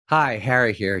Hi,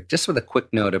 Harry here. Just with a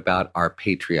quick note about our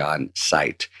Patreon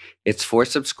site. It's for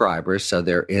subscribers, so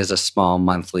there is a small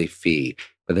monthly fee,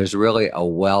 but there's really a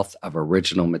wealth of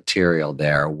original material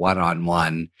there,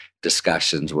 one-on-one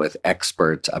discussions with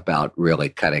experts about really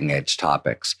cutting-edge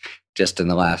topics. Just in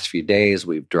the last few days,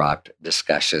 we've dropped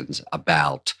discussions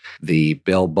about the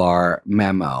Bill Barr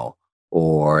memo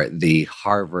or the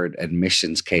Harvard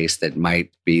admissions case that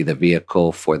might be the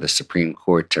vehicle for the Supreme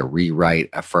Court to rewrite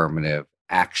affirmative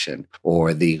action,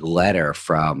 or the letter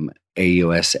from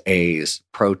AUSAs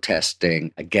protesting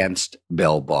against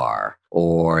Bill Barr,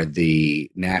 or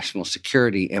the national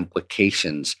security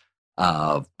implications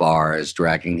of Barr's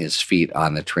dragging his feet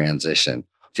on the transition.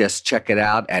 Just check it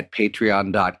out at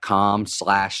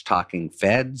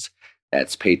patreon.com/talkingfeds.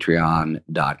 That's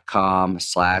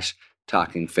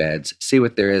patreon.com/talkingfeds. See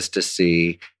what there is to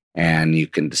see, and you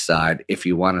can decide if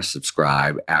you want to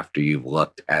subscribe after you've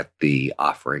looked at the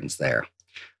offerings there.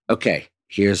 Okay,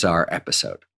 here's our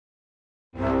episode.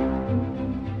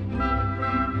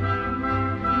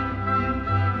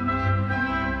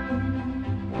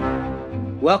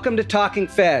 Welcome to Talking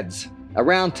Feds, a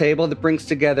roundtable that brings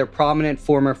together prominent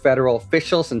former federal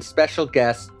officials and special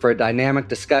guests for a dynamic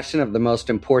discussion of the most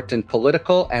important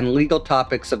political and legal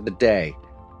topics of the day.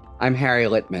 I'm Harry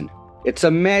Litman. It's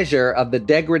a measure of the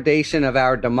degradation of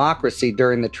our democracy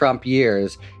during the Trump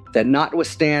years that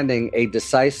notwithstanding a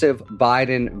decisive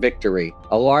Biden victory,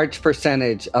 a large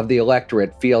percentage of the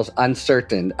electorate feels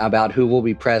uncertain about who will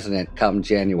be president come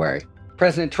January.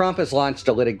 President Trump has launched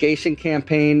a litigation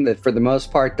campaign that for the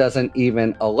most part doesn't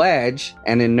even allege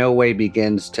and in no way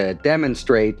begins to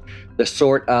demonstrate the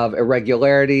sort of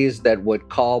irregularities that would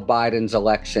call Biden's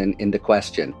election into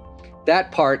question.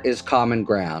 That part is common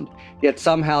ground, yet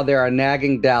somehow there are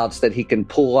nagging doubts that he can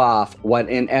pull off what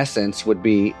in essence would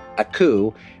be a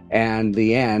coup and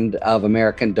the end of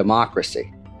American democracy.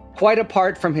 Quite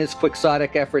apart from his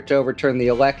quixotic effort to overturn the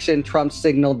election, Trump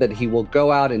signaled that he will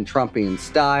go out in Trumpian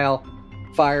style,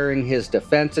 firing his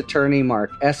defense attorney,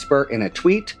 Mark Esper, in a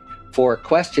tweet for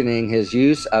questioning his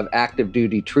use of active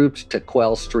duty troops to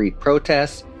quell street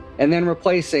protests, and then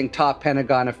replacing top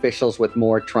Pentagon officials with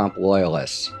more Trump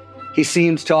loyalists. He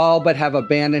seems to all but have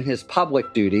abandoned his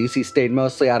public duties. He stayed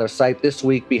mostly out of sight this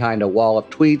week behind a wall of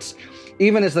tweets,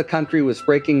 even as the country was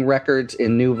breaking records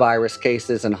in new virus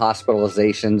cases and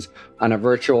hospitalizations on a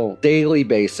virtual daily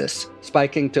basis,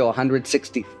 spiking to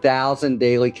 160,000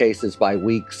 daily cases by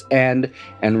week's end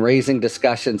and raising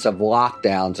discussions of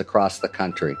lockdowns across the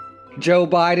country. Joe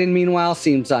Biden, meanwhile,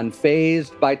 seems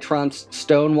unfazed by Trump's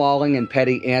stonewalling and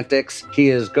petty antics. He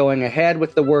is going ahead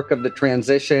with the work of the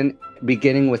transition,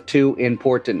 beginning with two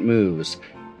important moves: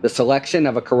 the selection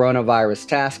of a coronavirus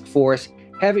task force,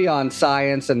 heavy on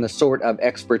science and the sort of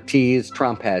expertise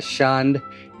Trump has shunned,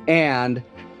 and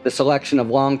the selection of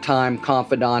longtime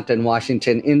confidant and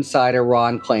Washington insider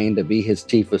Ron Klain to be his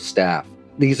chief of staff.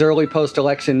 These early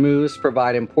post-election moves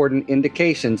provide important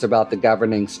indications about the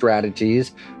governing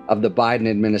strategies of the Biden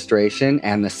administration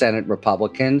and the Senate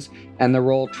Republicans, and the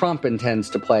role Trump intends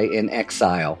to play in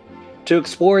exile. To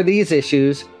explore these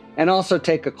issues, and also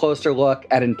take a closer look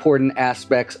at important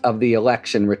aspects of the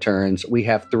election returns, we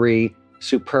have three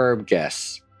superb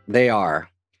guests. They are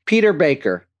Peter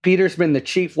Baker. Peter's been the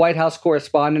chief White House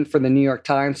correspondent for the New York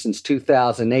Times since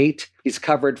 2008. He's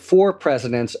covered 4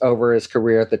 presidents over his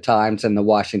career at the Times and the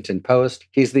Washington Post.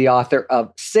 He's the author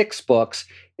of 6 books,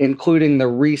 including the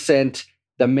recent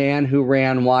The Man Who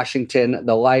Ran Washington,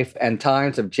 The Life and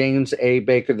Times of James A.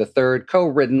 Baker III,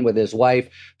 co-written with his wife,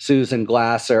 Susan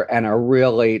Glasser, and a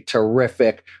really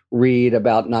terrific read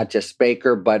about not just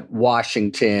Baker, but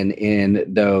Washington in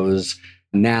those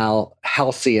now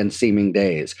halcyon seeming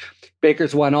days.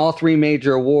 Baker's won all 3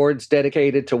 major awards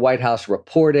dedicated to White House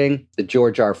reporting: the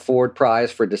George R. Ford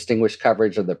Prize for Distinguished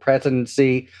Coverage of the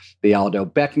Presidency, the Aldo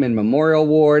Beckman Memorial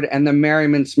Award, and the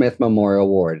Merriman Smith Memorial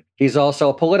Award. He's also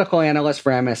a political analyst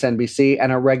for MSNBC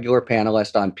and a regular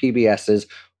panelist on PBS's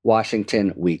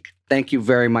Washington Week. Thank you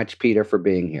very much, Peter, for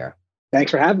being here.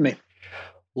 Thanks for having me.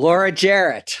 Laura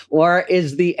Jarrett. Laura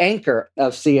is the anchor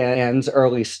of CNN's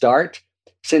Early Start.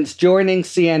 Since joining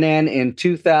CNN in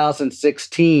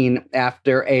 2016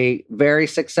 after a very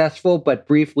successful but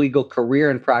brief legal career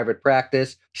in private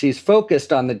practice, she's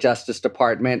focused on the Justice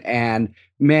Department and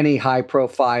many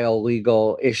high-profile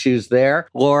legal issues there.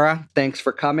 Laura, thanks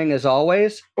for coming as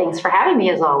always. Thanks for having me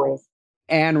as always.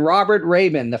 And Robert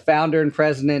Rabin, the founder and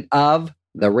president of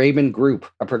the Rabin Group,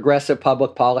 a progressive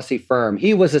public policy firm.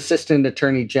 He was Assistant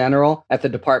Attorney General at the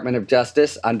Department of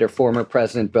Justice under former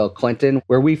President Bill Clinton,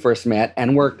 where we first met,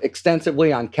 and worked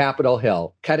extensively on Capitol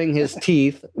Hill, cutting his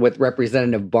teeth with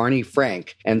Representative Barney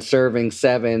Frank and serving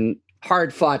 7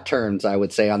 hard-fought turns, I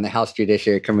would say, on the House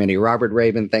Judiciary Committee. Robert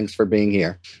Rabin, thanks for being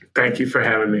here. Thank you for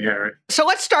having me, Harry. So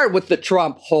let's start with the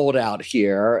Trump holdout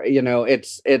here. You know,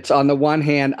 it's on the one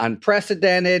hand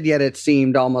unprecedented, yet it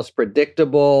seemed almost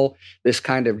predictable, this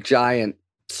kind of giant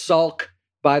sulk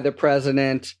by the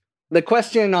president. The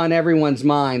question on everyone's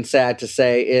mind, sad to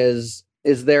say, is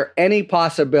there any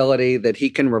possibility that he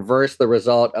can reverse the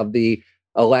result of the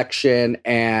election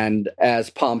and, as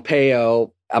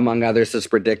Pompeo, among others, has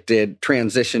predicted,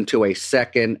 transition to a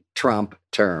second Trump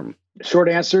term? Short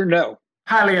answer, no.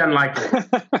 Highly unlikely.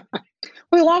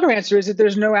 Well, the longer answer is that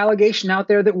there's no allegation out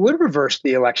there that would reverse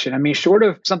the election. I mean, short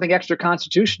of something extra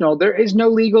constitutional, there is no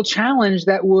legal challenge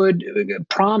that would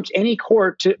prompt any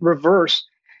court to reverse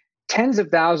tens of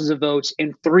thousands of votes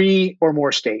in 3 or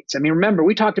more states. I mean, remember,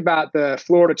 we talked about the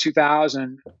Florida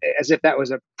 2000 as if that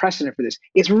was a precedent for this.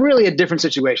 It's really a different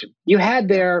situation. You had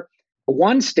there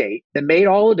one state that made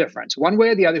all the difference. One way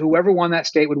or the other, whoever won that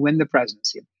state would win the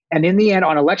presidency. And in the end,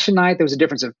 on election night, there was a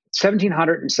difference of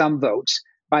 1,700 and some votes.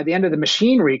 By the end of the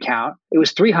machine recount, it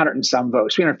was 300 and some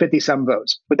votes, 350 some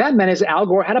votes. What that meant is Al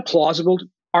Gore had a plausible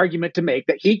argument to make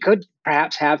that he could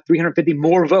perhaps have 350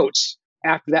 more votes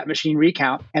after that machine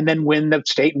recount and then win the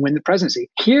state and win the presidency.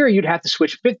 Here, you'd have to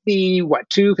switch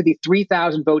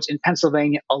 53,000 votes in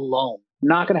Pennsylvania alone.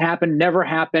 Not going to happen, never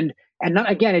happened. And not,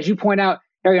 again, as you point out,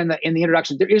 Harry, in the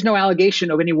introduction, there is no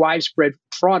allegation of any widespread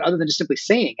fraud other than just simply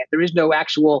saying it. There is no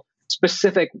actual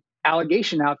specific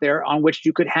allegation out there on which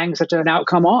you could hang such an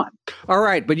outcome on. All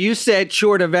right, but you said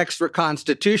short of extra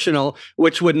constitutional,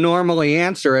 which would normally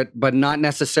answer it, but not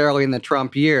necessarily in the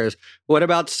Trump years. What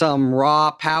about some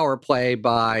raw power play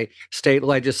by state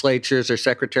legislatures or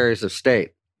secretaries of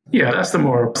state? Yeah, that's the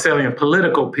more salient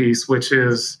political piece, which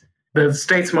is the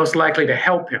states most likely to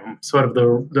help him, sort of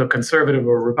the conservative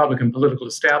or Republican political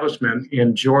establishment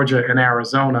in Georgia and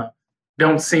Arizona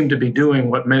don't seem to be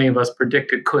doing what many of us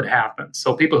predicted could happen.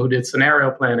 So people who did scenario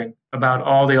planning about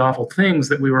all the awful things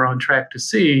that we were on track to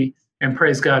see, and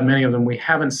praise God, many of them we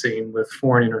haven't seen with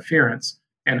foreign interference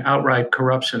and outright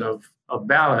corruption of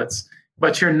ballots.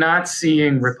 But you're not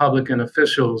seeing Republican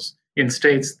officials in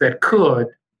states that could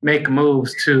make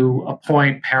moves to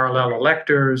appoint parallel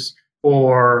electors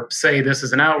or say this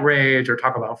is an outrage or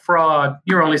talk about fraud.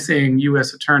 You're only seeing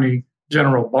U.S. Attorney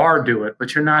General Barr do it,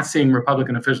 but you're not seeing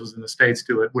Republican officials in the states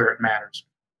do it where it matters.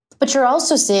 But you're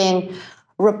also seeing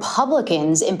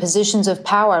Republicans in positions of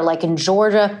power, like in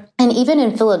Georgia and even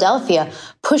in Philadelphia,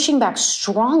 pushing back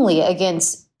strongly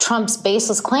against Trump's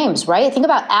baseless claims, right? Think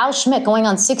about Al Schmidt going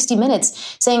on 60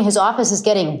 Minutes saying his office is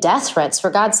getting death threats, for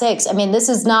God's sakes. I mean, this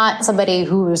is not somebody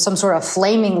who is some sort of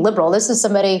flaming liberal. This is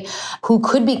somebody who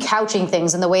could be couching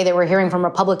things in the way that we're hearing from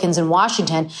Republicans in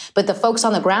Washington, but the folks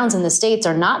on the grounds in the states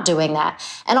are not doing that.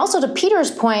 And also to Peter's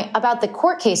point about the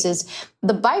court cases,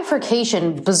 the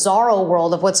bifurcation, bizarro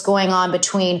world of what's going on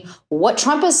between what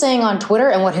Trump is saying on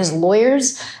Twitter and what his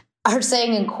lawyers are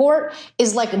saying in court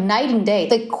is like night and day.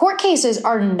 The court cases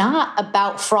are not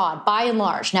about fraud, by and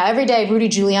large. Now, every day, Rudy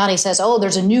Giuliani says, oh,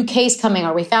 there's a new case coming,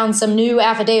 or we found some new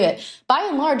affidavit. By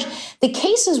and large, the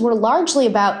cases were largely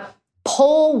about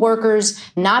poll workers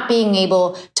not being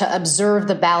able to observe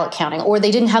the ballot counting, or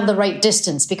they didn't have the right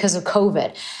distance because of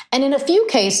COVID. And in a few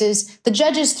cases, the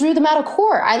judges threw them out of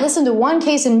court. I listened to one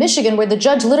case in Michigan where the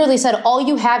judge literally said, all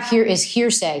you have here is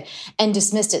hearsay, and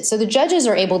dismissed it. So the judges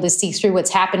are able to see through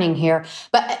what's happening here.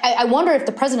 But I wonder if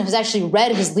the president has actually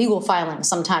read his legal filings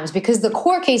sometimes, because the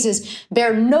court cases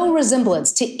bear no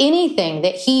resemblance to anything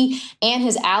that he and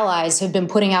his allies have been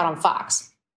putting out on Fox.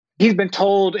 He's been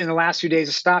told in the last few days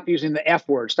to stop using the F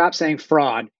word, stop saying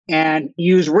fraud, and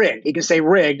use rigged. He can say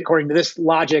rigged according to this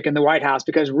logic in the White House,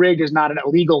 because rigged is not a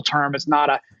legal term. It's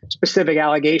not a specific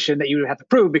allegation that you would have to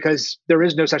prove, because there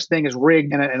is no such thing as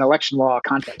rigged in an election law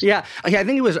context. Yeah, I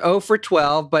think it was 0 for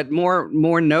 12, but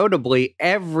more notably,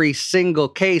 every single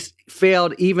case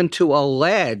failed even to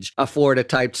allege a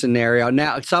Florida-type scenario.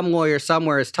 Now, some lawyer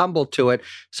somewhere has tumbled to it.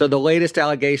 So the latest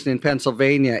allegation in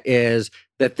Pennsylvania is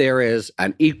that there is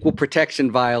an equal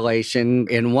protection violation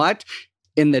in what?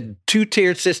 In the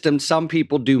two-tiered system, some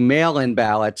people do mail-in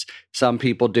ballots, some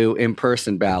people do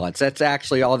in-person ballots. That's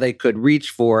actually all they could reach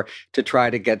for to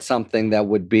try to get something that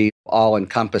would be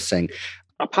all-encompassing.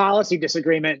 A policy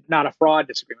disagreement, not a fraud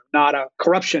disagreement, not a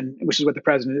corruption, which is what the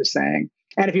president is saying.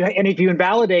 And if you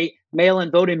invalidate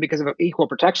mail-in voting because of an equal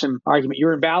protection argument,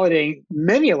 you're invalidating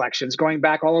many elections going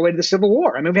back all the way to the Civil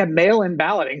War. I mean, we've had mail-in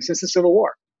balloting since the Civil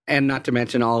War. And not to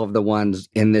mention all of the ones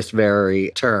in this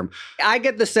very term. I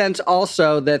get the sense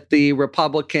also that the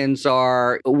Republicans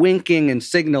are winking and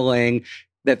signaling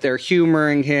that they're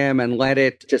humoring him and let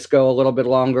it just go a little bit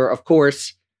longer. Of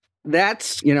course,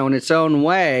 That's, in its own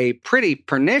way, pretty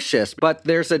pernicious. But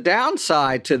there's a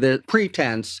downside to the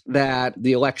pretense that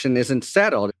the election isn't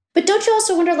settled. But don't you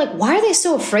also wonder, why are they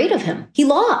so afraid of him? He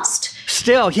lost.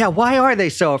 Still, yeah, why are they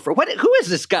so afraid? Who is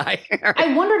this guy?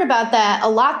 I wondered about that a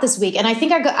lot this week, and I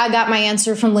think I got my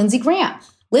answer from Lindsey Graham.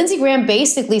 Lindsey Graham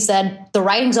basically said, the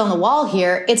writing's on the wall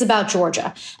here, it's about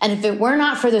Georgia. And if it were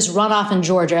not for this runoff in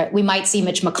Georgia, we might see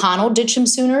Mitch McConnell ditch him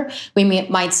sooner. We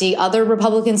might see other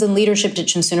Republicans in leadership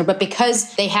ditch him sooner. But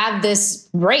because they have this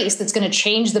race that's going to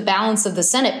change the balance of the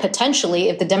Senate, potentially,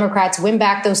 if the Democrats win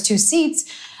back those 2 seats,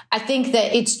 I think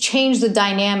that it's changed the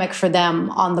dynamic for them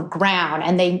on the ground,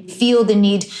 and they feel the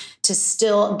need to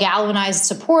still galvanize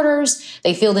supporters.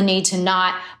 They feel the need to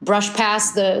not brush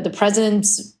past the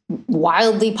president's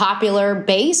wildly popular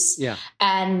base. Yeah.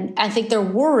 And I think they're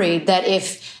worried that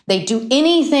if they do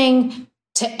anything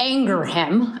to anger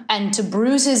him and to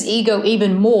bruise his ego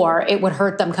even more, it would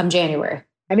hurt them come January.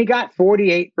 And he got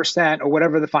 48% or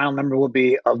whatever the final number will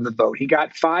be of the vote. He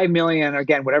got 5 million,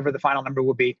 again, whatever the final number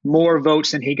will be, more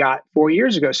votes than he got 4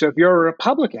 years ago. So if you're a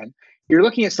Republican, you're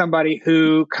looking at somebody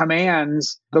who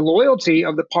commands the loyalty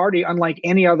of the party unlike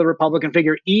any other Republican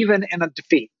figure, even in a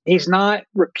defeat. He's not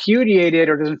repudiated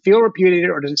or doesn't feel repudiated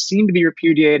or doesn't seem to be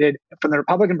repudiated from the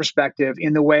Republican perspective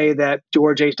in the way that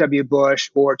George H.W. Bush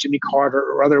or Jimmy Carter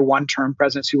or other one-term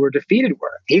presidents who were defeated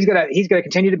were. He's gonna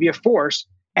continue to be a force.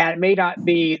 And it may not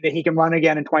be that he can run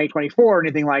again in 2024 or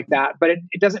anything like that, but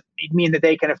it doesn't mean that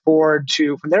they can afford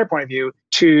to, from their point of view,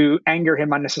 to anger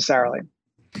him unnecessarily.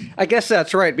 I guess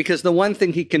that's right, because the one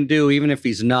thing he can do, even if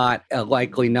he's not a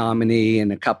likely nominee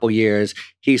in a couple years,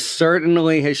 he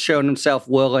certainly has shown himself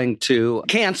willing to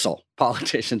cancel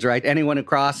politicians, right? Anyone who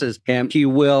crosses him, he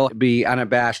will be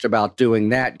unabashed about doing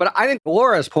that. But I think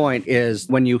Laura's point is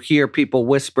when you hear people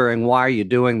whispering, why are you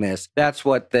doing this? That's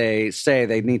what they say.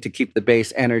 They need to keep the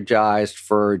base energized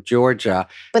for Georgia.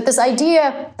 But this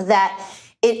idea that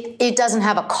it doesn't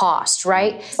have a cost,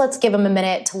 right? Let's give him a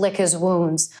minute to lick his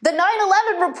wounds. The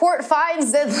 9/11 report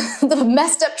finds that the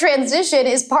messed up transition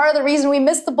is part of the reason we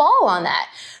missed the ball on that,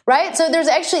 right? So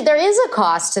there is a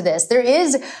cost to this. There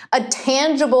is a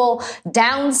tangible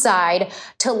downside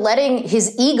to letting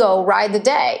his ego ride the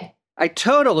day. I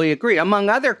totally agree. Among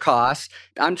other costs,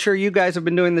 I'm sure you guys have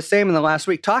been doing the same in the last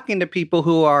week, talking to people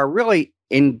who are really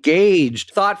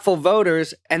engaged, thoughtful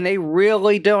voters, and they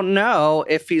really don't know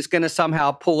if he's going to somehow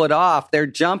pull it off. They're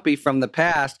jumpy from the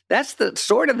past. That's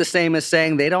sort of the same as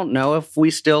saying they don't know if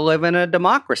we still live in a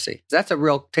democracy. That's a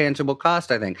real tangible cost,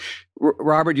 I think.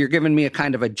 Robert, you're giving me a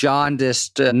kind of a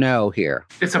jaundiced no here.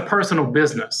 It's a personal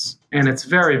business, and it's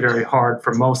very, very hard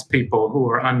for most people who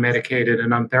are unmedicated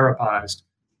and untherapized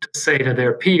to say to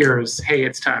their peers, hey,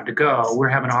 it's time to go. We're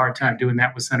having a hard time doing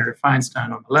that with Senator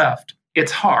Feinstein on the left.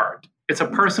 It's hard. It's a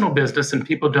personal business, and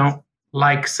people don't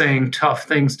like saying tough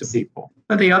things to people.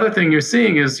 But the other thing you're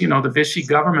seeing is, the Vichy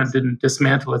government didn't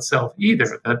dismantle itself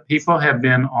either. That people have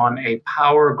been on a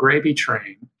power gravy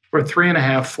train for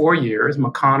 3.5, 4 years,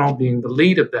 McConnell being the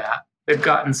lead of that. They've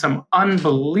gotten some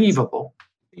unbelievable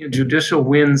judicial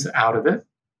wins out of it,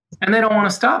 and they don't want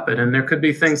to stop it. And there could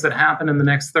be things that happen in the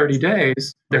next 30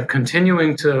 days. They're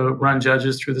continuing to run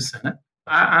judges through the Senate.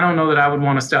 I don't know that I would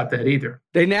want to stop that either.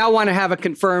 They now want to have a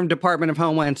confirmed Department of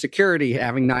Homeland Security,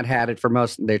 having not had it for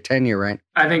most of their tenure, right?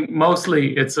 I think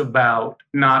mostly it's about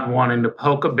not wanting to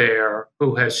poke a bear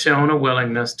who has shown a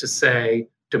willingness to say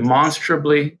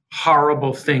demonstrably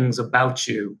horrible things about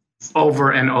you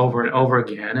over and over and over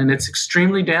again. And it's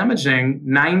extremely damaging.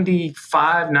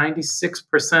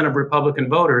 96% of Republican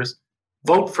voters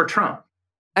vote for Trump.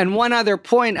 And one other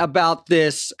point about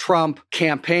this Trump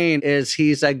campaign is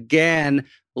he's again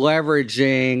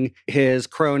leveraging his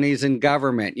cronies in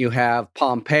government. You have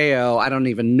Pompeo. I don't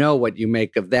even know what you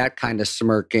make of that kind of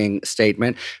smirking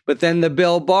statement. But then the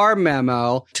Bill Barr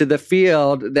memo to the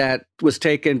field that was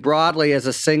taken broadly as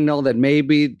a signal that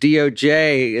maybe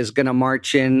DOJ is going to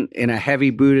march in a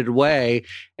heavy-booted way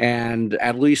and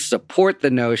at least support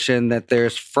the notion that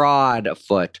there's fraud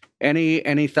afoot.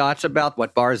 Any thoughts about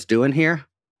what Barr's doing here?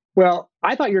 Well,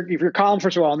 I thought your column,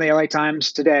 first of all, in the LA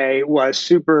Times today was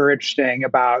super interesting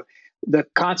about the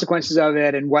consequences of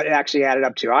it and what it actually added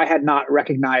up to. I had not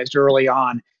recognized early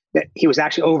on that he was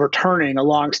actually overturning a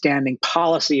longstanding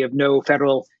policy of no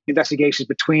federal investigations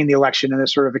between the election and the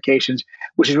certifications,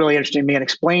 which is really interesting to me and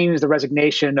explains the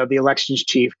resignation of the elections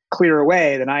chief clearer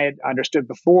way than I had understood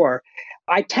before.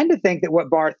 I tend to think that what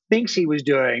Barr thinks he was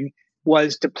doing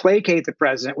was to placate the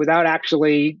president without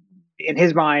actually, in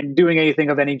his mind, doing anything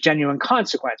of any genuine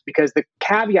consequence, because the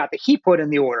caveat that he put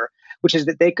in the order, which is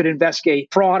that they could investigate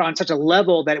fraud on such a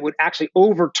level that it would actually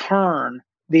overturn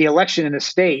the election in a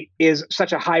state is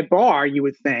such a high bar, you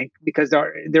would think, because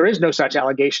there is no such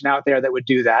allegation out there that would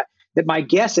do that. That my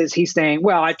guess is he's saying,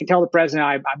 well, I can tell the president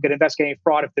I'm going to investigate any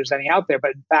fraud if there's any out there.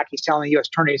 But in fact, he's telling the U.S.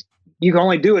 attorneys, you can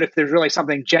only do it if there's really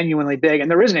something genuinely big.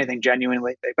 And there isn't anything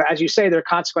genuinely big. But as you say, there are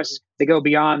consequences that go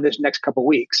beyond this next couple of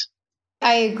weeks.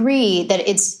 I agree that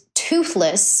it's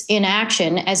toothless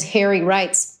inaction, as Harry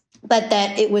writes, but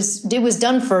that it was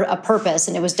done for a purpose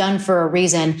and it was done for a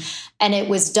reason. And it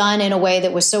was done in a way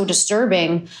that was so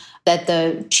disturbing that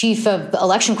the chief of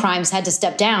election crimes had to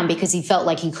step down because he felt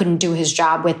like he couldn't do his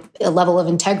job with a level of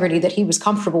integrity that he was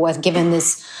comfortable with, given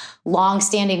this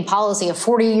long-standing policy, a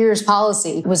 40 years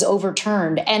policy was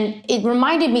overturned. And it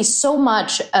reminded me so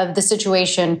much of the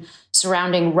situation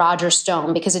surrounding Roger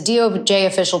Stone, because a DOJ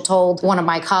official told one of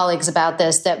my colleagues about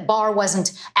this, that Barr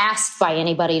wasn't asked by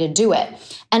anybody to do it.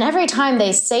 And every time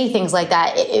they say things like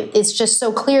that, it's just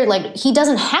so clear, like he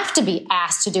doesn't have to be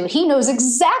asked to do it. He knows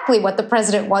exactly what the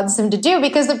president wants him to do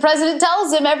because the president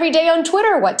tells him every day on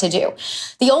Twitter what to do.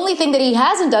 The only thing that he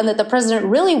hasn't done that the president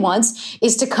really wants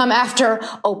is to come after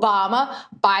Obama,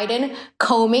 Biden,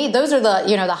 Comey. Those are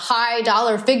the high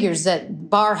dollar figures that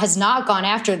Barr has not gone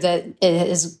after, that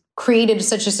is created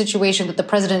such a situation that the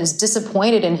president is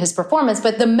disappointed in his performance.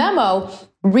 But the memo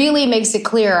really makes it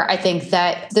clear, I think,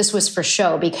 that this was for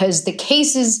show, because the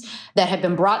cases that have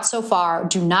been brought so far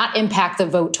do not impact the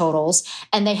vote totals,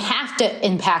 and they have to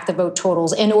impact the vote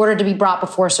totals in order to be brought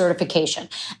before certification.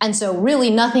 And so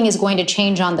really nothing is going to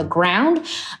change on the ground.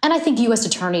 And I think U.S.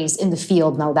 attorneys in the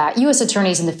field know that. U.S.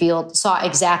 attorneys in the field saw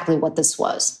exactly what this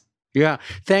was. Yeah.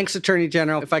 Thanks, Attorney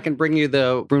General. If I can bring you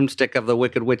the broomstick of the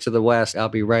Wicked Witch of the West, I'll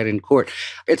be right in court.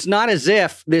 It's not as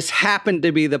if this happened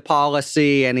to be the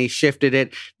policy and he shifted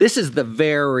it. This is the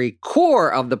very core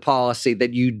of the policy,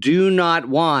 that you do not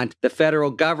want the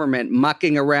federal government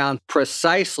mucking around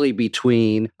precisely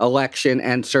between election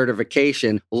and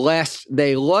certification, lest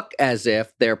they look as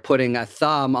if they're putting a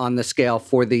thumb on the scale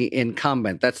for the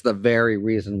incumbent. That's the very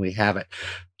reason we have it.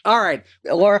 All right.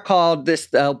 Laura called this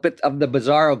a bit of the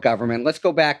bizarro government. Let's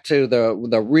go back to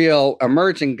the real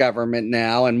emerging government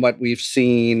now, and what we've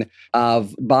seen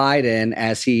of Biden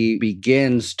as he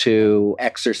begins to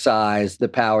exercise the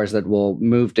powers that will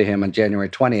move to him on January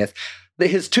 20th.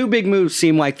 His two big moves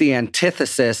seem like the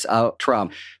antithesis of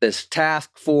Trump. This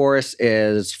task force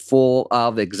is full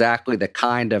of exactly the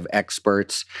kind of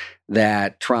experts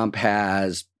that Trump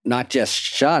has not just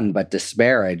shunned, but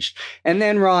disparaged. And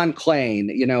then Ron Klain,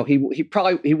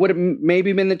 he would have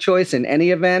maybe been the choice in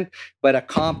any event, but a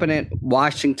competent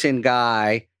Washington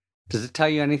guy. Does it tell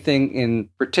you anything in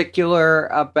particular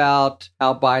about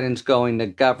how Biden's going to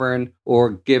govern, or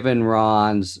given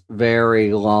Ron's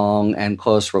very long and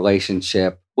close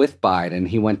relationship with Biden,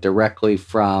 he went directly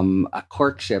from a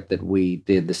clerkship that we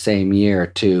did the same year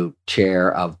to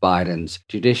chair of Biden's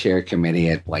Judiciary Committee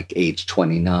at like age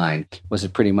 29. Was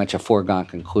it pretty much a foregone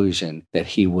conclusion that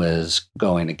he was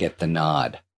going to get the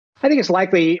nod? I think it's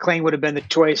likely Klain would have been the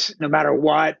choice no matter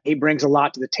what. He brings a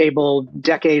lot to the table,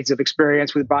 decades of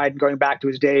experience with Biden going back to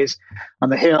his days on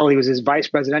the Hill. He was his vice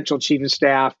presidential chief of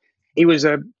staff. He was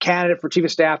a candidate for chief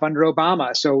of staff under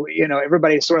Obama. So,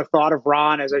 everybody sort of thought of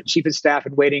Ron as a chief of staff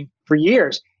and waiting for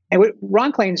years. And what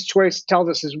Ron Klain's choice tells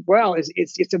us as well is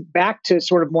it's a back to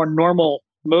sort of more normal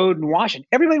mode in Washington.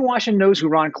 Everybody in Washington knows who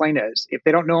Ron Klain is. If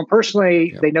they don't know him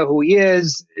personally, They know who he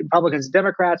is. Republicans and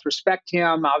Democrats respect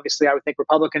him. Obviously, I would think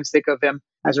Republicans think of him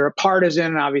as a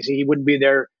partisan. Obviously, he wouldn't be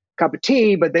their cup of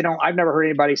tea, but I've never heard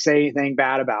anybody say anything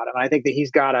bad about him. And I think that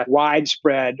he's got a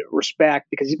widespread respect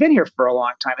because he's been here for a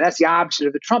long time. And that's the opposite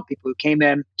of the Trump people who came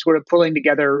in sort of pulling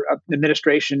together an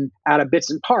administration out of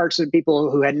bits and parts, and people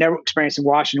who had never experienced in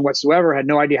Washington whatsoever, had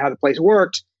no idea how the place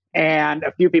worked, and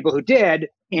a few people who did.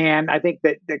 And I think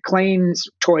that Klain's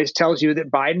choice tells you that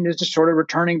Biden is just sort of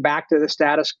returning back to the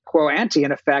status quo ante,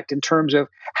 in effect, in terms of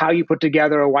how you put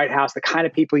together a White House, the kind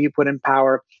of people you put in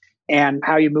power, and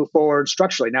how you move forward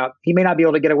structurally. Now, he may not be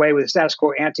able to get away with the status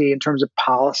quo ante in terms of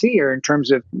policy or in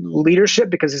terms of leadership,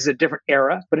 because this is a different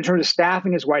era. But in terms of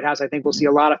staffing his White House, I think we'll see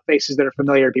a lot of faces that are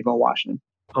familiar to people in Washington.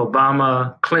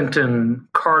 Obama, Clinton,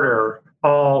 Carter,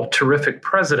 all terrific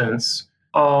presidents,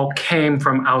 all came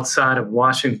from outside of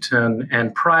Washington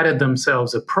and prided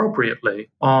themselves appropriately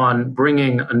on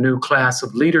bringing a new class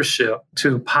of leadership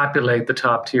to populate the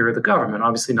top tier of the government.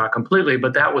 Obviously not completely,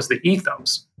 but that was the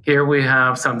ethos. Here we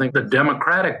have something the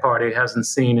Democratic Party hasn't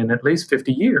seen in at least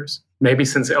 50 years, maybe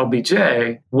since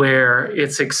LBJ, where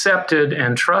it's accepted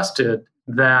and trusted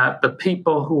that the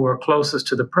people who are closest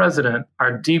to the president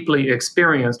are deeply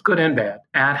experienced, good and bad,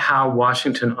 at how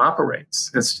Washington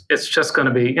operates. It's just going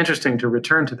to be interesting to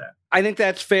return to that. I think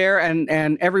that's fair,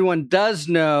 and everyone does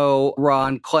know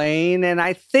Ron Klain, and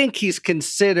I think he's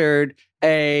considered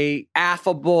a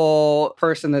affable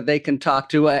person that they can talk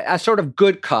to, a sort of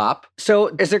good cop. So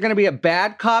is there going to be a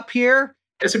bad cop here?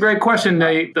 It's a great question.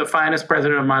 The finest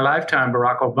president of my lifetime,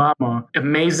 Barack Obama,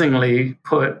 amazingly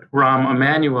put Rahm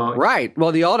Emanuel. Right.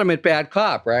 Well, the ultimate bad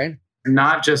cop, right?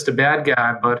 Not just a bad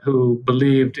guy, but who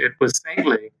believed it was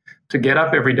saintly to get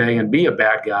up every day and be a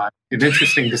bad guy. An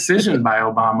interesting decision by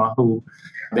Obama, who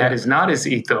that is not his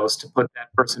ethos to put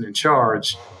that person in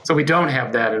charge. So we don't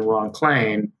have that in Ron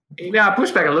Klain. Yeah, I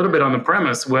push back a little bit on the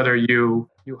premise whether you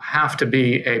have to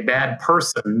be a bad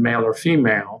person, male or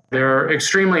female. They're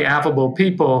extremely affable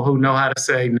people who know how to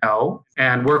say no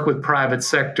and work with private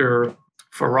sector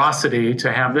ferocity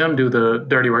to have them do the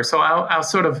dirty work. So I'll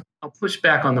push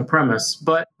back on the premise,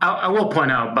 but I will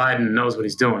point out Biden knows what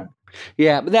he's doing.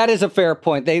 Yeah, but that is a fair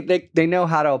point. They know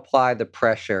how to apply the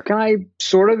pressure. Can I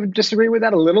sort of disagree with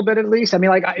that a little bit, at least? I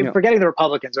mean, forgetting the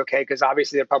Republicans, okay, because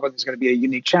obviously the Republicans are going to be a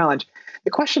unique challenge.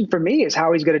 The question for me is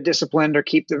how he's going to discipline or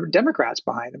keep the Democrats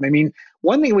behind him. I mean,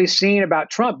 one thing we've seen about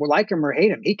Trump, we like him or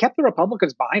hate him, he kept the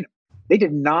Republicans behind him. They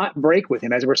did not break with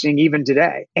him, as we're seeing even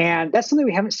today. And that's something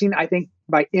we haven't seen, I think,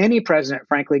 by any president,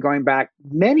 frankly, going back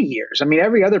many years. I mean,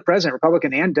 every other president,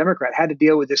 Republican and Democrat, had to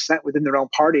deal with dissent within their own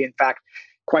party. In fact,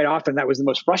 quite often, that was the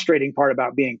most frustrating part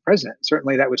about being president.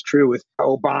 Certainly, that was true with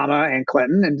Obama and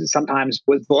Clinton, and sometimes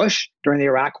with Bush during the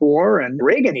Iraq War, and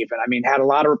Reagan even. I mean, had a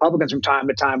lot of Republicans from time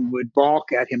to time would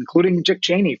balk at him, including Dick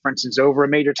Cheney, for instance, over a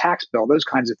major tax bill, those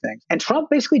kinds of things. And Trump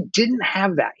basically didn't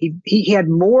have that. He had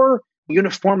more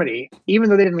uniformity, even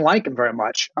though they didn't like him very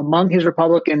much, among his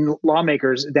Republican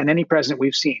lawmakers than any president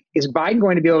we've seen. Is Biden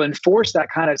going to be able to enforce that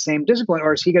kind of same discipline,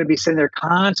 or is he going to be sitting there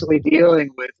constantly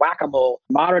dealing with whack-a-mole?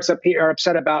 Moderates up here are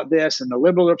upset about this, and the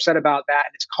liberals are upset about that.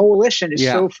 And his coalition is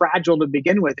so fragile to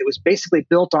begin with. It was basically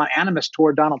built on animus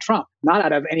toward Donald Trump, not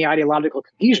out of any ideological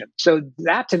cohesion. So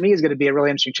that, to me, is going to be a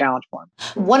really interesting challenge for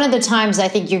him. One of the times I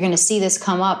think you're going to see this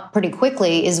come up pretty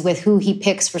quickly is with who he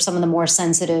picks for some of the more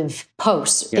sensitive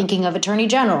posts, thinking of Attorney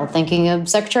General, thinking of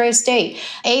Secretary of State.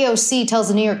 AOC tells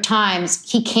the New York Times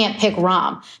he can't pick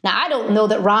Rahm. Now, I don't know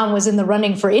that Rahm was in the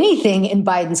running for anything in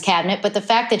Biden's cabinet, but the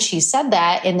fact that she said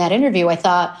that in that interview, I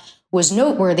thought was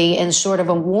noteworthy and sort of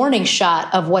a warning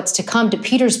shot of what's to come, to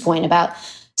Peter's point about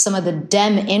some of the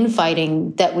Dem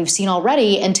infighting that we've seen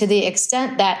already. And to the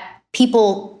extent that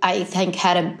people, I think,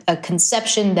 had a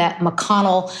conception that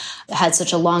McConnell had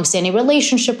such a longstanding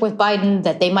relationship with Biden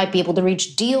that they might be able to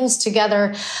reach deals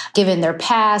together, given their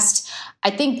past. I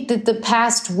think that the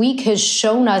past week has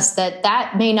shown us that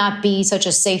that may not be such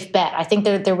a safe bet. I think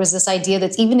there was this idea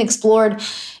that's even explored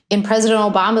in President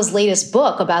Obama's latest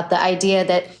book about the idea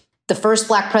that the first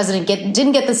Black president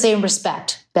didn't get the same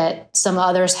respect that some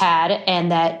others had, and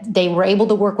that they were able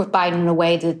to work with Biden in a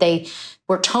way that they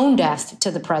were tone deaf to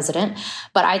the president.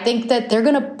 But I think that they're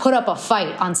going to put up a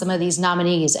fight on some of these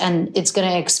nominees, and it's going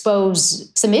to expose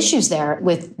some issues there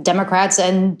with Democrats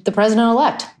and the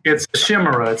president-elect. It's a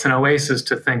chimera. It's an oasis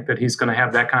to think that he's going to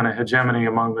have that kind of hegemony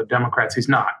among the Democrats. He's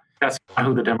not. That's not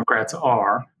who the Democrats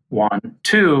are. One.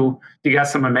 Two, you got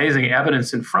some amazing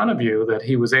evidence in front of you that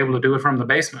he was able to do it from the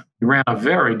basement. He ran a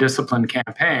very disciplined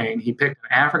campaign. He picked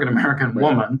an African-American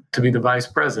woman to be the vice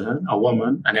president, a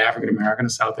woman, an African-American, a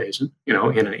South Asian, in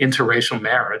an interracial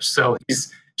marriage. So he's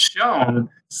shown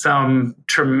some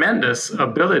tremendous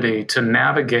ability to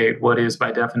navigate what is,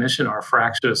 by definition, our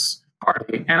fractious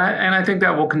party. And I think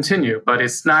that will continue, but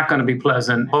it's not going to be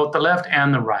pleasant. Both the left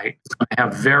and the right is going to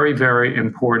have very, very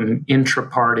important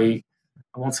intra-party,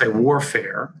 I won't say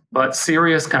warfare, but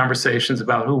serious conversations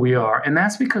about who we are. And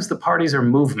that's because the parties are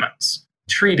movements,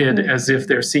 treated as if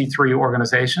they're C3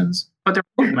 organizations, but they're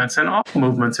movements, and all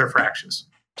movements are fractious.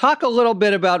 Talk a little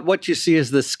bit about what you see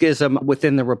as the schism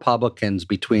within the Republicans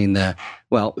between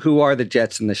who are the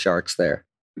Jets and the Sharks there?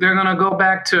 They're going to go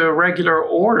back to regular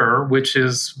order, which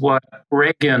is what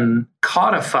Reagan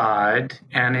codified.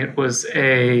 And it was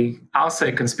I'll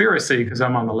say conspiracy because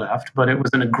I'm on the left, but it was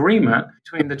an agreement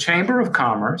between the Chamber of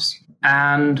Commerce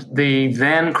and the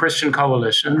then Christian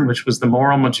Coalition, which was the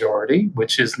moral majority,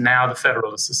 which is now the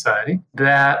Federalist Society,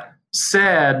 that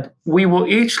said, we will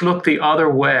each look the other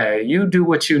way. You do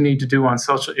what you need to do on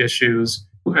social issues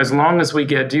as long as we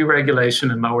get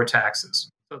deregulation and lower taxes.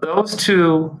 So those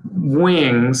two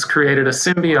wings created a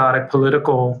symbiotic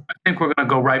political, I think we're going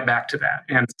to go right back to that.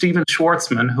 And Stephen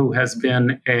Schwartzman, who has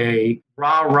been a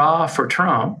rah-rah for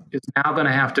Trump, is now going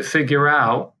to have to figure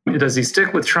out, does he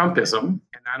stick with Trumpism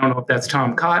and I don't know if that's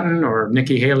Tom Cotton or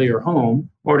Nikki Haley or whom,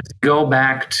 or does he go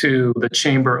back to the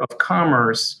Chamber of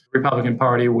Commerce Republican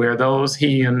Party where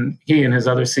he and his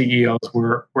other CEOs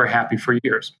were happy for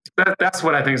years? That's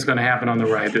what I think is going to happen on the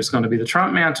right. There's going to be the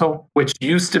Trump mantle, which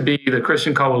used to be the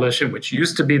Christian Coalition, which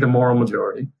used to be the moral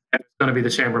majority, and it's going to be the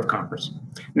Chamber of Commerce.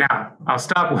 Now, I'll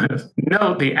stop with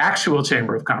note the actual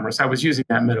Chamber of Commerce. I was using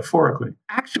that metaphorically.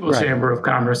 Actual Chamber of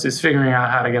Commerce is figuring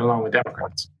out how to get along with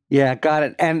Democrats. Yeah, got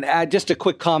it. And just a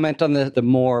quick comment on the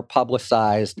more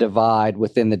publicized divide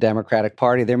within the Democratic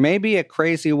Party. There may be a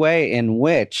crazy way in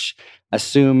which,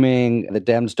 assuming the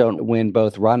Dems don't win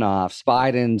both runoffs,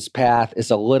 Biden's path is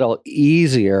a little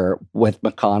easier with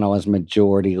McConnell as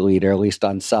majority leader, at least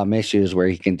on some issues where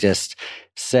he can just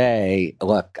say,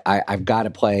 look, I've got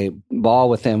to play ball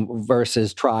with him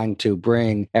versus trying to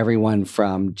bring everyone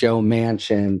from Joe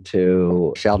Manchin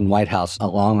to Sheldon Whitehouse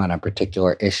along on a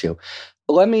particular issue.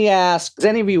 Let me ask, is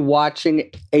any of you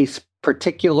watching a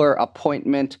particular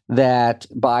appointment that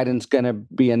Biden's going to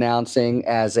be announcing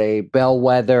as a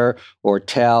bellwether or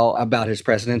tell about his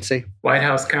presidency? White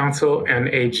House counsel and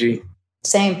AG.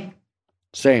 Same.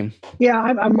 Yeah,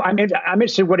 I'm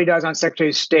interested in what he does on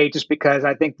Secretary of State, just because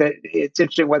I think that it's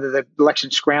interesting whether the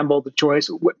election scrambled the choice.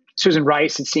 Susan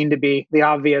Rice had seemed to be the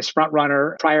obvious front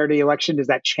runner prior to the election. Does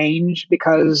that change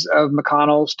because of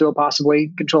McConnell still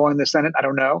possibly controlling the Senate? I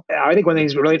don't know. I think one thing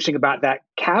that's really interesting about that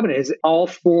cabinet is all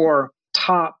four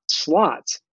top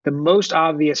slots, the most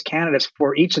obvious candidates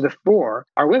for each of the four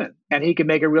are women. And he could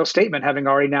make a real statement, having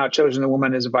already now chosen a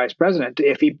woman as a vice president,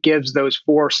 if he gives those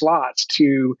four slots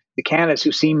to the candidates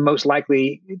who seem most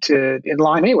likely to in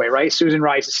line anyway, right? Susan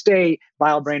Rice at State,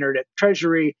 Lyle Brainerd at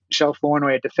Treasury, Michelle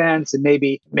Flournoy at Defense, and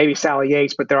maybe Sally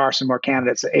Yates, but there are some more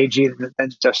candidates at AG than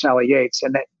just Sally Yates.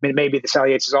 And that maybe the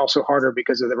Sally Yates is also harder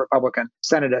because of the Republican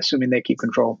Senate, assuming they keep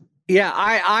control. Yeah,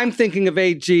 I'm thinking of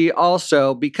AG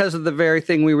also because of the very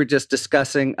thing we were just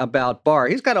discussing about Barr.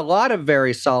 He's got a lot of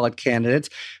very solid candidates,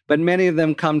 but many of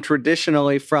them come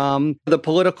traditionally from the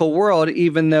political world,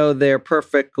 even though they're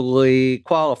perfectly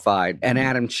qualified. And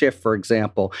Adam Schiff, for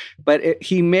example. But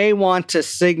he may want to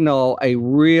signal a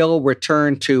real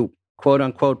return to quote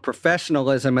unquote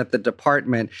professionalism at the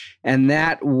department. And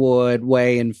that would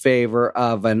weigh in favor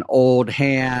of an old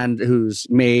hand who's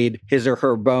made his or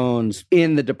her bones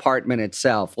in the department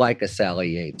itself, like a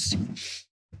Sally Yates.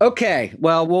 Okay,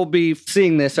 well, we'll be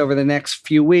seeing this over the next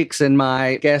few weeks, and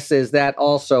my guess is that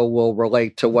also will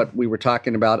relate to what we were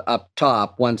talking about up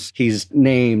top. Once he's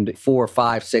named 4,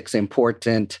 5, 6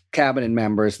 important cabinet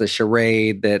members, the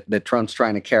charade that Trump's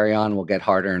trying to carry on will get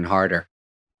harder and harder.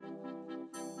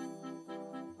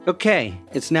 Okay,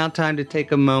 it's now time to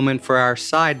take a moment for our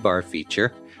sidebar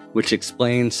feature, which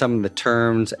explains some of the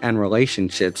terms and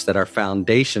relationships that are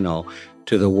foundational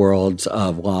to the worlds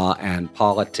of law and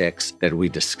politics that we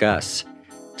discuss.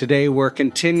 Today, we're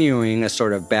continuing a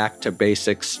sort of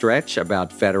back-to-basics stretch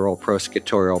about federal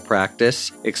prosecutorial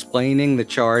practice, explaining the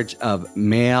charge of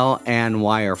mail and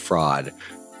wire fraud,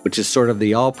 which is sort of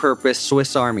the all-purpose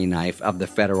Swiss Army knife of the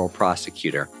federal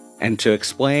prosecutor. And to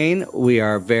explain, we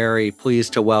are very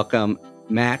pleased to welcome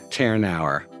Matt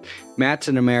Tyrnauer. Matt's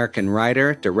an American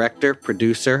writer, director,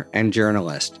 producer, and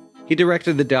journalist. He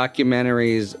directed the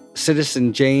documentaries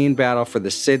Citizen Jane, Battle for the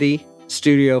City,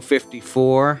 Studio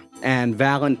 54, and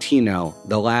Valentino,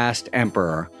 The Last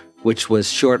Emperor, which was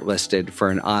shortlisted for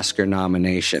an Oscar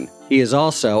nomination. He is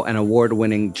also an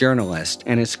award-winning journalist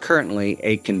and is currently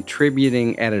a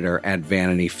contributing editor at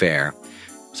Vanity Fair.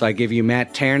 So I give you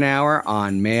Matt Tyrnauer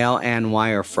on mail and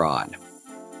wire fraud.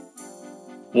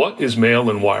 What is mail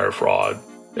and wire fraud,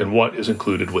 and what is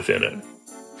included within it?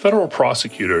 Federal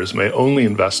prosecutors may only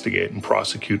investigate and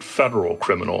prosecute federal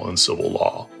criminal and civil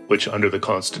law, which under the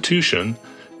Constitution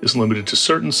is limited to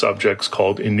certain subjects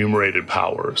called enumerated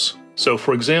powers. So,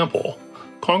 for example,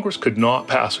 Congress could not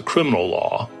pass a criminal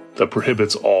law that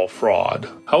prohibits all fraud.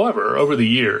 However, over the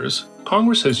years,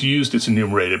 Congress has used its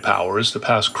enumerated powers to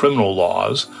pass criminal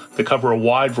laws that cover a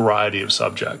wide variety of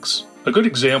subjects. A good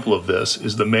example of this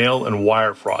is the mail and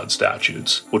wire fraud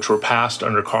statutes, which were passed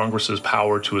under Congress's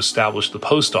power to establish the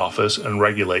post office and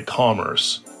regulate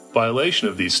commerce. Violation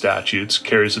of these statutes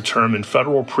carries a term in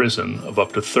federal prison of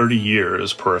up to 30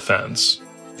 years per offense.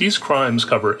 These crimes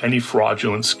cover any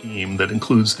fraudulent scheme that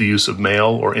includes the use of mail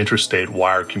or interstate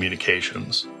wire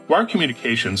communications. Wire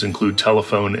communications include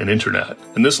telephone and internet,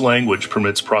 and this language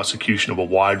permits prosecution of a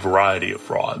wide variety of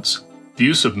frauds. The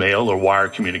use of mail or wire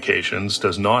communications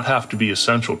does not have to be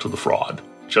essential to the fraud,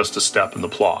 just a step in the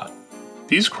plot.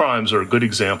 These crimes are a good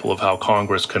example of how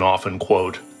Congress can often,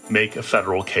 quote, make a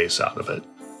federal case out of it.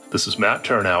 This is Matt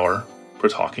Tyrnauer for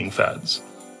Talking Feds.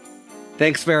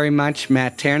 Thanks very much,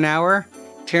 Matt Tyrnauer.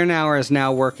 Tyrnauer is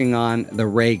now working on The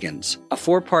Reagans, a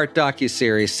 4-part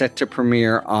docuseries set to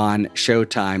premiere on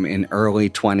Showtime in early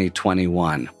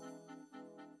 2021.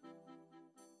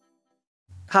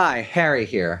 Hi, Harry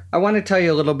here. I want to tell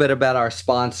you a little bit about our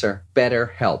sponsor,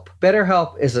 BetterHelp.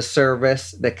 BetterHelp is a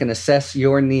service that can assess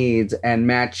your needs and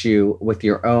match you with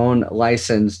your own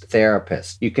licensed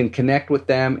therapist. You can connect with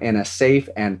them in a safe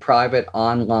and private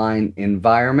online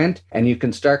environment, and you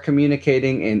can start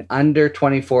communicating in under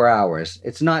 24 hours.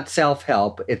 It's not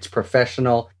self-help, it's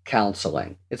professional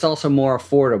counseling. It's also more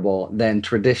affordable than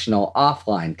traditional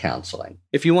offline counseling.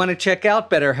 If you want to check out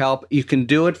BetterHelp, you can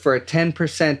do it for a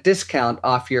 10% discount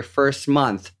off your first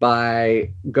month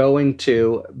by going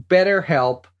to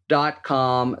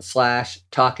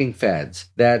betterhelp.com/talkingfeds.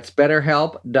 That's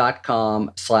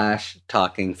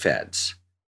betterhelp.com/talkingfeds.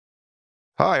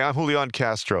 Hi, I'm Julian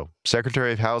Castro,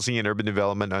 Secretary of Housing and Urban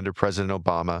Development under President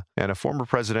Obama and a former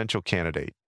presidential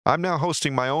candidate. I'm now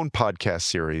hosting my own podcast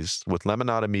series with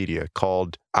Lemonada Media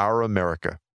called Our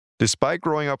America. Despite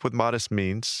growing up with modest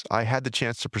means, I had the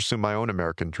chance to pursue my own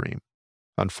American dream.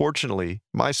 Unfortunately,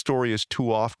 my story is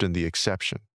too often the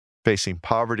exception. Facing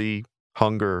poverty,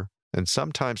 hunger, and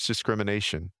sometimes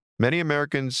discrimination, many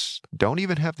Americans don't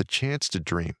even have the chance to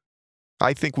dream.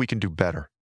 I think we can do better.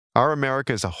 Our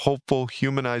America is a hopeful,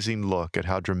 humanizing look at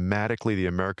how dramatically the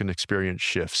American experience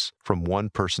shifts from one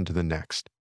person to the next.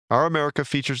 Our America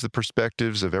features the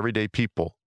perspectives of everyday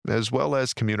people, as well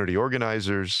as community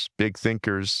organizers, big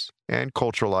thinkers, and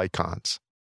cultural icons.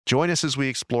 Join us as we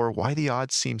explore why the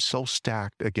odds seem so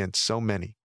stacked against so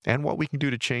many, and what we can do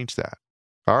to change that.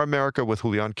 Our America with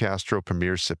Julian Castro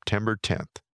premieres September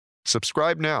 10th.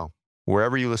 Subscribe now,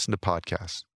 wherever you listen to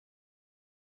podcasts.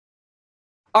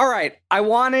 All right, I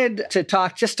wanted to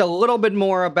talk just a little bit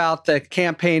more about the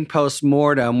campaign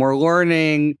post-mortem. We're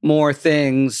learning more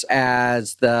things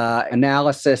as the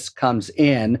analysis comes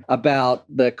in about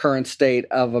the current state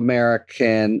of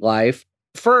American life.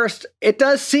 First, it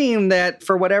does seem that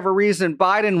for whatever reason,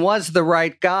 Biden was the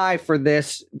right guy for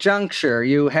this juncture.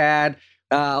 You had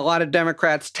a lot of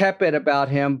Democrats tepid about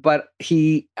him, but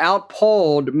he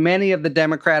outpolled many of the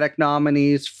Democratic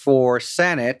nominees for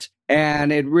Senate.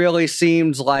 And it really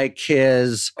seems like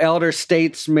his elder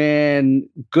statesman,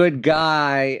 good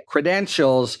guy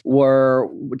credentials were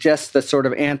just the sort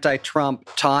of anti-Trump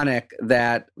tonic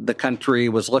that the country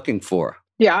was looking for.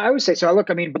 Yeah, I would say so. Look,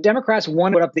 I mean, Democrats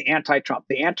won up the anti-Trump.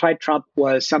 The anti-Trump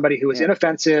was somebody who was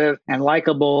inoffensive and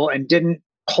likable and didn't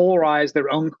polarize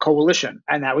their own coalition.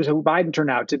 And that was who Biden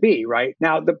turned out to be, right?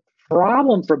 Now, the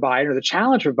problem for Biden, or the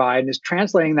challenge for Biden, is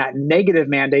translating that negative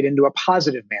mandate into a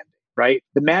positive mandate. Right?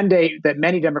 The mandate that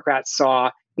many Democrats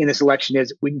saw in this election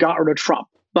is we got rid of Trump,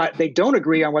 but they don't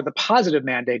agree on what the positive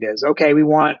mandate is. Okay, we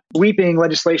want sweeping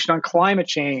legislation on climate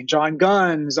change, on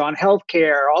guns, on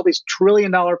healthcare, all these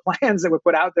trillion-dollar plans that were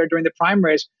put out there during the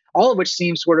primaries, all of which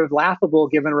seems sort of laughable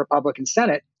given a Republican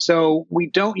Senate. So we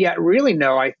don't yet really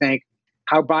know, I think,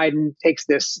 how Biden takes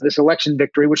this election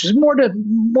victory, which is more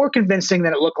convincing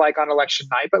than it looked like on election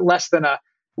night, but less than a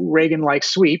Reagan-like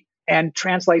sweep, and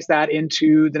translates that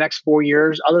into the next 4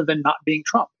 years other than not being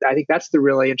Trump. I think that's the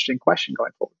really interesting question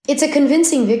going forward. It's a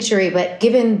convincing victory, but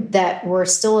given that we're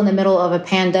still in the middle of a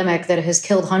pandemic that has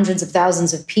killed hundreds of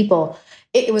thousands of people,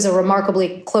 it was a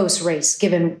remarkably close race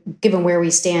given where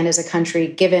we stand as a country,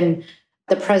 given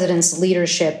the president's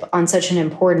leadership on such an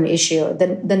important issue.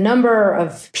 The number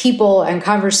of people and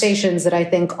conversations that I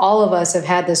think all of us have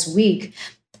had this week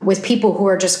with people who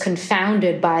are just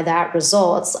confounded by that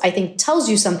result, I think tells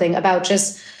you something about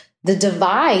just the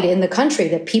divide in the country,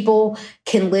 that people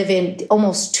can live in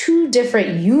almost two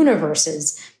different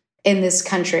universes in this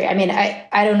country. I mean,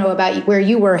 I don't know about where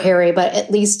you were, Harry, but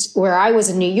at least where I was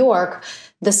in New York,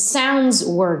 the sounds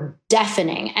were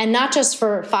deafening, and not just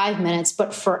for 5 minutes,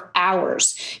 but for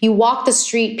hours. You walk the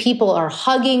street, people are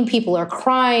hugging, people are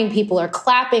crying, people are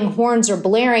clapping, horns are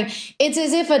blaring. It's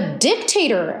as if a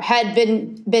dictator had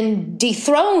been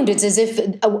dethroned. It's as if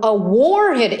a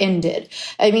war had ended.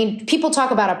 I mean, people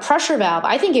talk about a pressure valve.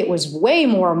 I think it was way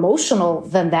more emotional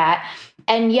than that.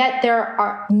 And yet there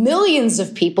are millions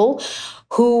of people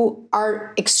who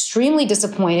are extremely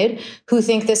disappointed, who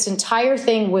think this entire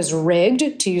thing was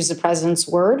rigged, to use the president's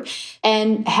word,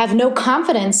 and have no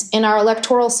confidence in our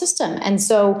electoral system. And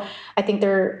so I think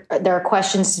there are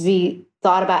questions to be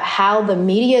thought about how the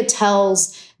media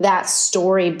tells that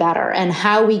story better and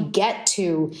how we get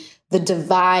to the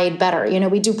divide better. You know,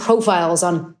 we do profiles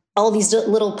on all these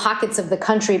little pockets of the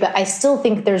country, but I still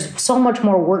think there's so much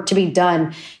more work to be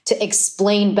done to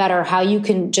explain better how you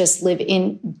can just live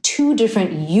in two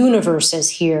different universes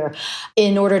here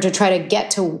in order to try to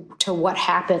get to what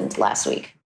happened last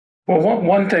week. Well,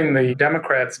 one thing the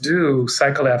Democrats do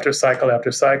cycle after cycle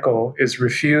after cycle is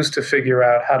refuse to figure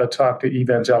out how to talk to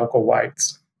evangelical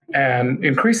whites. And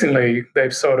increasingly,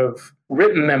 they've sort of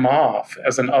written them off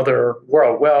as an other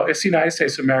world. Well, it's the United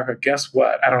States of America. Guess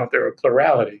what? I don't know if they're a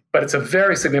plurality, but it's a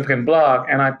very significant bloc.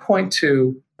 And I point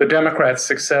to the Democrats'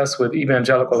 success with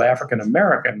evangelical African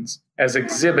Americans as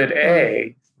Exhibit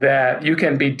A, that you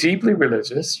can be deeply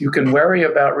religious, you can worry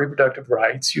about reproductive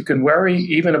rights, you can worry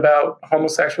even about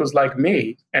homosexuals like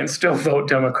me and still vote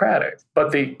Democratic.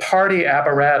 But the party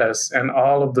apparatus and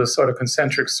all of the sort of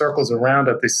concentric circles around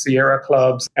it, the Sierra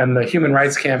clubs and the human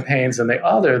rights campaigns and the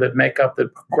other that make up the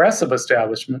progressive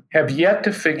establishment, have yet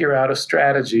to figure out a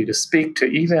strategy to speak to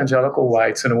evangelical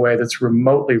whites in a way that's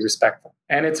remotely respectful.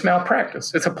 And it's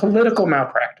malpractice. It's a political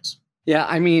malpractice. Yeah,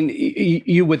 I mean,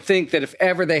 you would think that if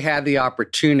ever they had the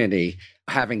opportunity,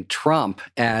 having Trump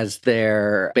as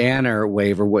their banner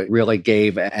waver really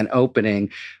gave an opening.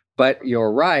 But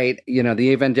you're right, the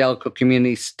evangelical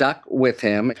community stuck with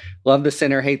him. Love the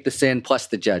sinner, hate the sin, plus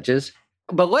the judges.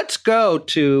 But let's go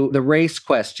to the race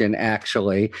question,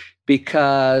 actually,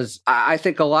 because I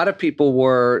think a lot of people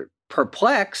were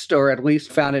perplexed, or at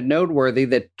least found it noteworthy,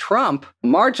 that Trump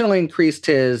marginally increased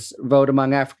his vote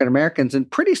among African Americans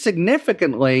and pretty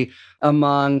significantly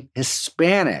among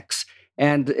Hispanics.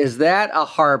 And is that a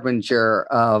harbinger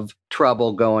of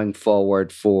trouble going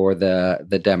forward for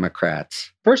the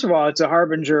Democrats? First of all, it's a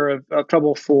harbinger of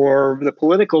trouble for the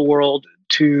political world,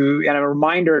 and a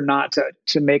reminder not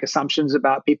to make assumptions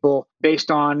about people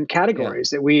based on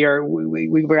categories. That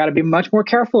we've got to be much more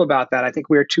careful about that. I think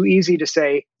we're too easy to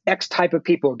say X type of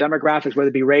people, demographics, whether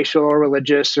it be racial or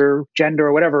religious or gender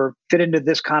or whatever, fit into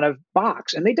this kind of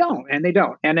box, and they don't. And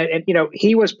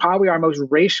he was probably our most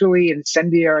racially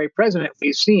incendiary president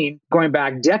we've seen going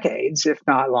back decades, if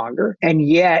not longer. And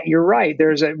yet, you're right.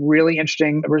 There's a really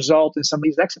interesting result in some of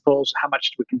these exit polls. How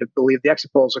much we can believe the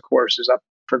exit polls, of course, is up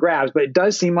for grabs, but it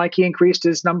does seem like he increased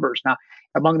his numbers. Now,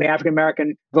 among the African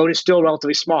American vote is still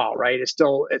relatively small, right? It's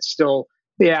still,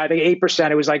 I think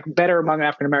 8%. It was like better among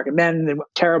African American men than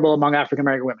terrible among African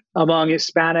American women. Among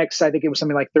Hispanics, I think it was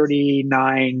something like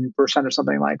 39% or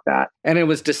something like that. And it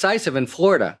was decisive in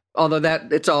Florida, although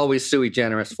it's always sui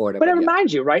generis Florida. But it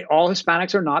reminds you, right? All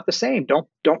Hispanics are not the same. Don't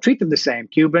treat them the same.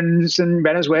 Cubans and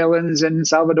Venezuelans and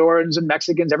Salvadorans and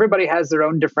Mexicans, everybody has their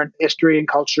own different history and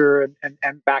culture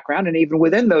and background. And even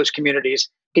within those communities,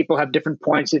 people have different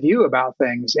points of view about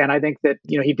things. And I think that,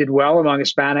 he did well among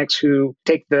Hispanics who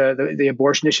take the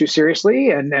abortion issue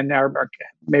seriously and are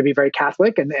maybe very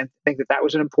Catholic and think that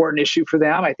was an important issue for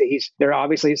them. I think there are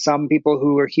obviously some people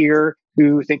who are here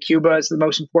who think Cuba is the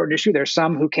most important issue. There's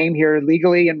some who came here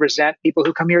legally and resent people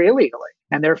who come here illegally,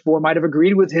 and therefore might have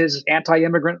agreed with his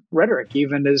anti-immigrant rhetoric,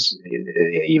 even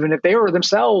if they were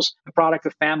themselves a product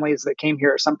of families that came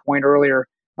here at some point earlier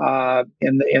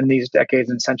in these decades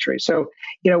and centuries. So,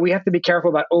 we have to be careful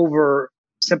about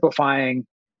oversimplifying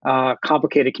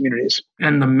complicated communities.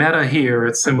 And the meta here,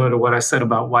 it's similar to what I said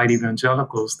about white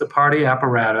evangelicals. The party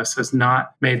apparatus has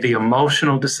not made the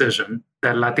emotional decision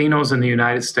that Latinos in the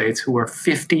United States, who are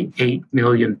 58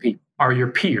 million people, are your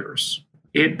peers.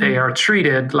 They are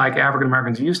treated like African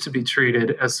Americans used to be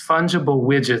treated, as fungible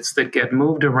widgets that get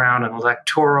moved around an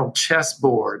electoral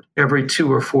chessboard every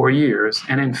 2 or 4 years.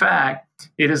 And in fact,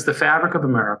 it is the fabric of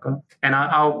America. And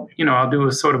I'll do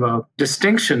a sort of a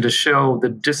distinction to show the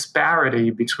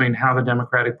disparity between how the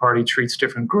Democratic Party treats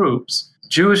different groups.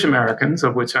 Jewish Americans,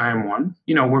 of which I am one,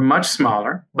 we're much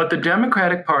smaller, but the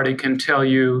Democratic Party can tell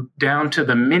you down to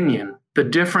the minion the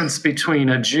difference between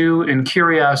a Jew in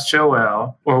Kiryas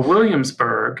Joel or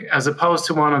Williamsburg, as opposed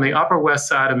to one on the Upper West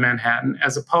Side of Manhattan,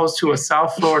 as opposed to a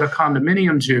South Florida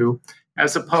condominium Jew,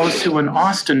 as opposed to an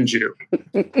Austin Jew.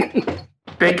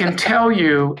 They can tell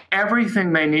you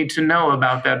everything they need to know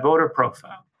about that voter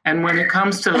profile. And when it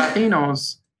comes to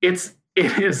Latinos, it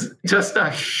is just a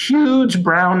huge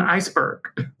brown iceberg.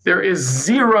 There is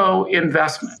zero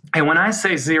investment. And when I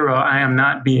say zero, I am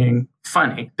not being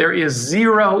funny. There is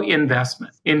zero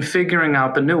investment in figuring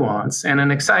out the nuance. And an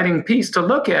exciting piece to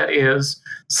look at is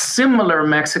similar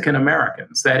Mexican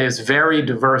Americans, that is, very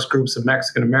diverse groups of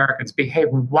Mexican Americans, behave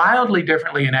wildly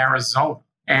differently in Arizona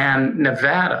and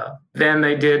Nevada than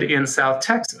they did in South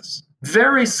Texas.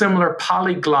 Very similar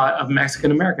polyglot of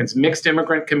Mexican Americans, mixed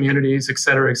immigrant communities, et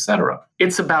cetera, et cetera.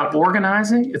 It's about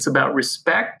organizing. It's about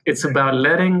respect. It's about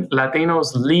letting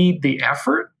Latinos lead the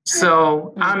effort.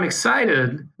 So I'm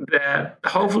excited that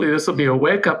hopefully this will be a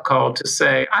wake-up call to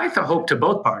say, I hope to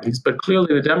both parties, but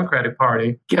clearly the Democratic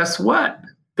Party, guess what?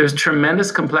 There's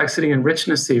tremendous complexity and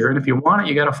richness here. And if you want it,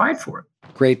 you got to fight for it.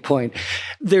 Great point.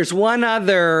 There's one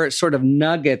other sort of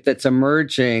nugget that's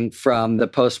emerging from the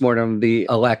postmortem of the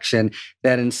election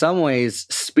that in some ways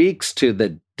speaks to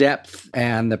the depth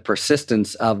and the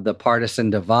persistence of the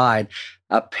partisan divide.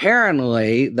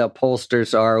 Apparently, the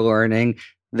pollsters are learning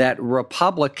that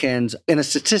Republicans, in a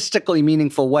statistically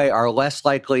meaningful way, are less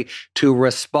likely to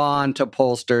respond to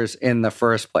pollsters in the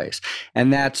first place.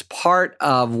 And that's part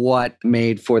of what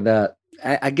made for the,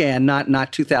 again,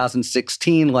 not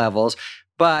 2016 levels,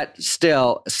 but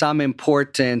still some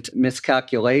important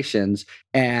miscalculations.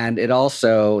 And it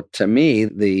also, to me,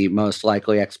 the most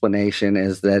likely explanation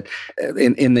is that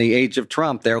in the age of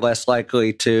Trump, they're less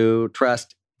likely to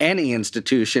trust any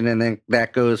institution. And then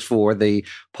that goes for the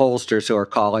pollsters who are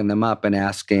calling them up and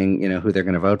asking, who they're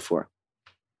going to vote for.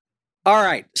 All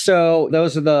right. So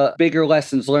those are the bigger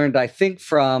lessons learned, I think,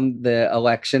 from the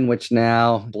election, which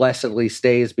now blessedly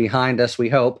stays behind us, we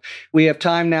hope. We have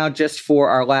time now just for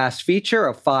our last feature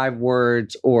of 5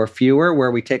 words or fewer,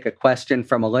 where we take a question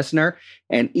from a listener,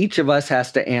 and each of us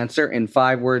has to answer in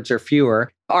 5 words or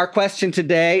fewer. Our question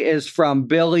today is from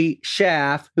Billy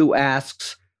Schaff, who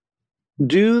asks,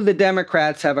 do the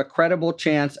Democrats have a credible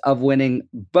chance of winning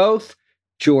both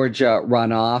Georgia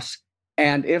runoffs?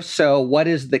 And if so, what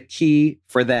is the key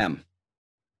for them?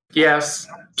 Yes,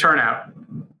 turnout.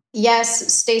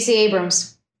 Yes, Stacey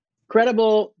Abrams.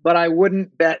 Credible, but I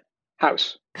wouldn't bet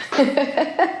House.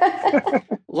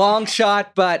 Long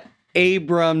shot, but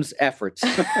Abrams' efforts.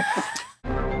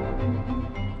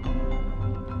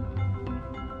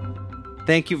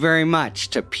 Thank you very much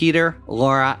to Peter,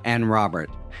 Laura, and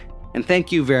Robert. And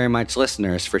thank you very much,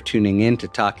 listeners, for tuning in to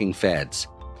Talking Feds.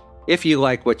 If you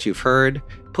like what you've heard,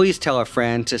 please tell a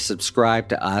friend to subscribe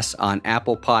to us on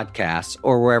Apple Podcasts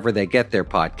or wherever they get their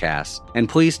podcasts. And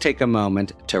please take a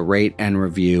moment to rate and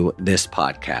review this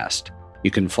podcast.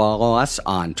 You can follow us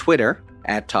on Twitter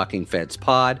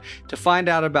 @TalkingFedsPod to find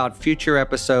out about future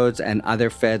episodes and other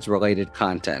Feds-related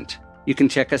content. You can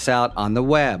check us out on the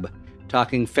web,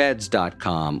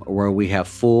 TalkingFeds.com, where we have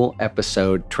full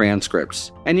episode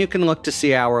transcripts. And you can look to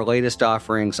see our latest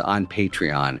offerings on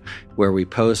Patreon, where we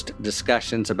post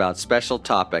discussions about special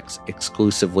topics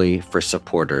exclusively for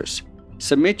supporters.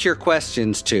 Submit your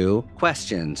questions to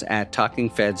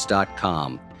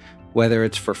questions@TalkingFeds.com, whether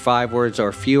it's for 5 words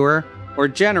or fewer, or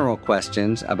general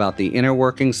questions about the inner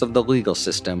workings of the legal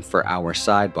system for our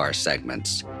sidebar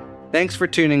segments. Thanks for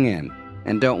tuning in,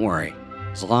 and don't worry,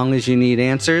 as long as you need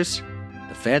answers,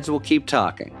 the Feds will keep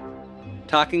talking.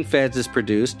 Talking Feds is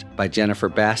produced by Jennifer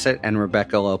Bassett and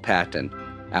Rebecca Lopatin.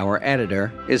 Our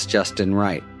editor is Justin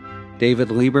Wright. David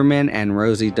Lieberman and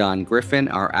Rosie Dawn Griffin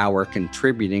are our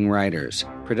contributing writers.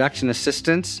 Production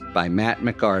assistance by Matt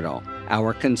McArdle.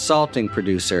 Our consulting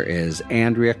producer is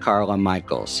Andrea Carla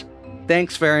Michaels.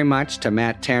 Thanks very much to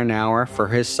Matt Ternauer for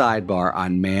his sidebar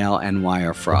on mail and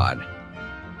wire fraud.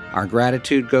 Our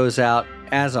gratitude goes out,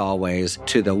 as always,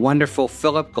 to the wonderful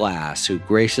Philip Glass, who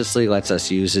graciously lets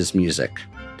us use his music.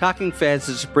 Talking Feds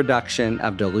is a production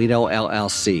of Dolito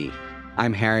LLC.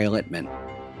 I'm Harry Littman.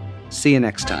 See you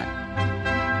next time.